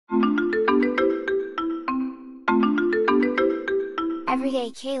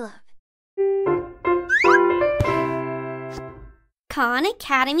Everyday Caleb. Khan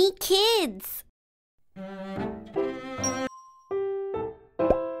Academy Kids.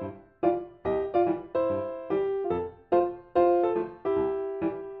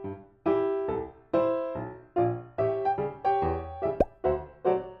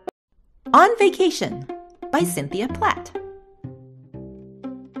 On Vacation by Cynthia Platt.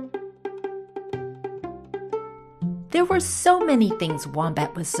 There were so many things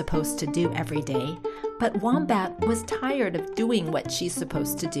Wombat was supposed to do every day, but Wombat was tired of doing what she's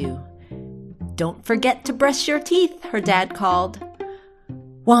supposed to do. "Don't forget to brush your teeth," her dad called.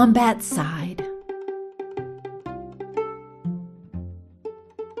 Wombat sighed.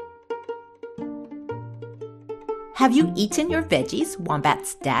 "Have you eaten your veggies?"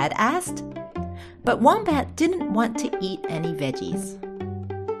 Wombat's dad asked. But Wombat didn't want to eat any veggies.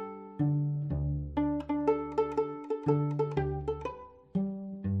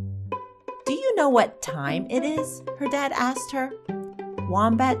 "Do you know what time it is?" her dad asked her.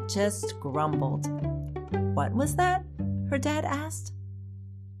 Wombat just grumbled. "What was that?" her dad asked.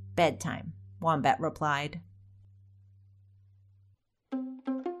 "Bedtime," Wombat replied.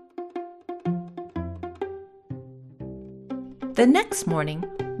 The next morning,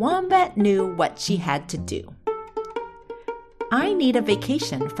 Wombat knew what she had to do. "I need a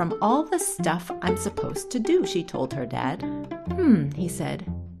vacation from all the stuff I'm supposed to do," she told her dad. He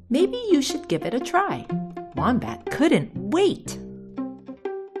said, "maybe you should give it a try." Wombat couldn't wait.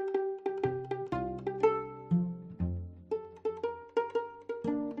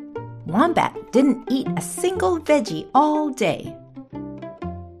 Wombat didn't eat a single veggie all day.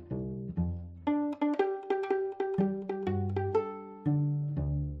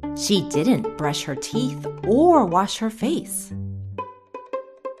 She didn't brush her teeth or wash her face.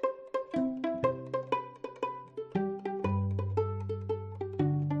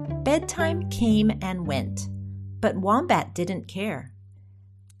 Bedtime came and went, but Wombat didn't care.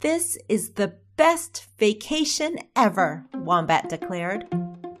 "This is the best vacation ever," Wombat declared.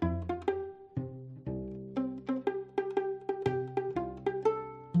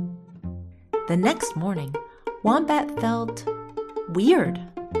 The next morning, Wombat felt weird.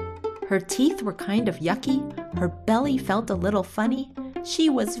 Her teeth were kind of yucky, her belly felt a little funny. She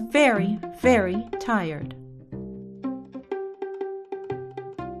was very, very tired.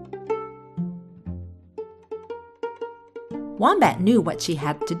 Wombat knew what she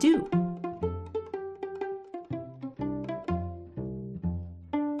had to do.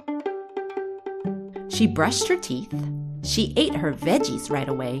 She brushed her teeth. She ate her veggies right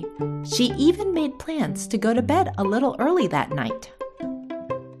away. She even made plans to go to bed a little early that night.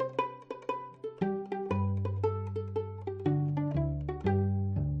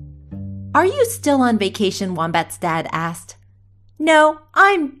 "Are you still on vacation?" Wombat's dad asked. "No,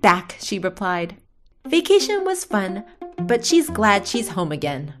 I'm back," she replied. Vacation was fun, but she's glad she's home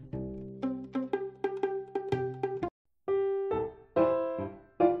again.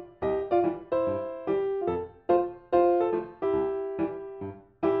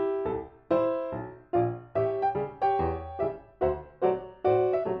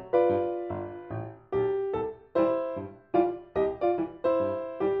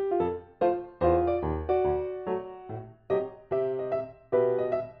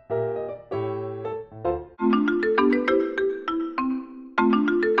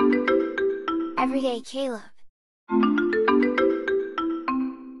 Everyday Caleb.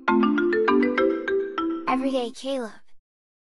 Everyday Caleb.